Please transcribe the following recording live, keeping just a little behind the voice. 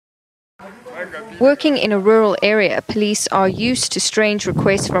Working in a rural area, police are used to strange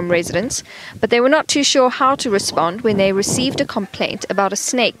requests from residents, but they were not too sure how to respond when they received a complaint about a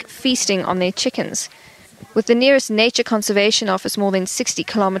snake feasting on their chickens. With the nearest nature conservation office more than 60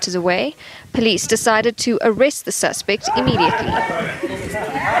 kilometers away, police decided to arrest the suspect immediately.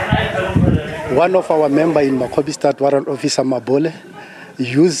 One of our members in Makgobistad, Warrant Officer Mabole,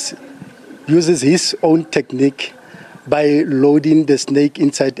 uses his own technique by loading the snake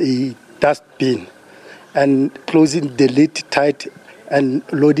inside a dustbin and closing the lid tight and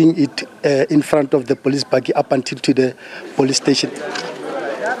loading it in front of the police buggy up until to the police station.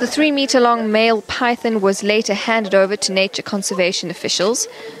 The 3-meter-long male python was later handed over to nature conservation officials.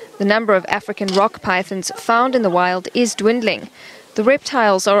 The number of African rock pythons found in the wild is dwindling. The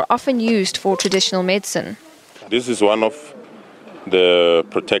reptiles are often used for traditional medicine. This is one of the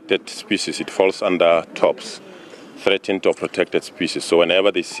protected species. It falls under TOPS, threatened or protected species. So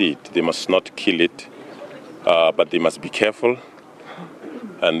whenever they see it, they must not kill it, but they must be careful,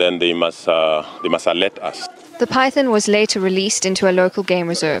 and then they must alert us. The python was later released into a local game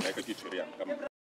reserve.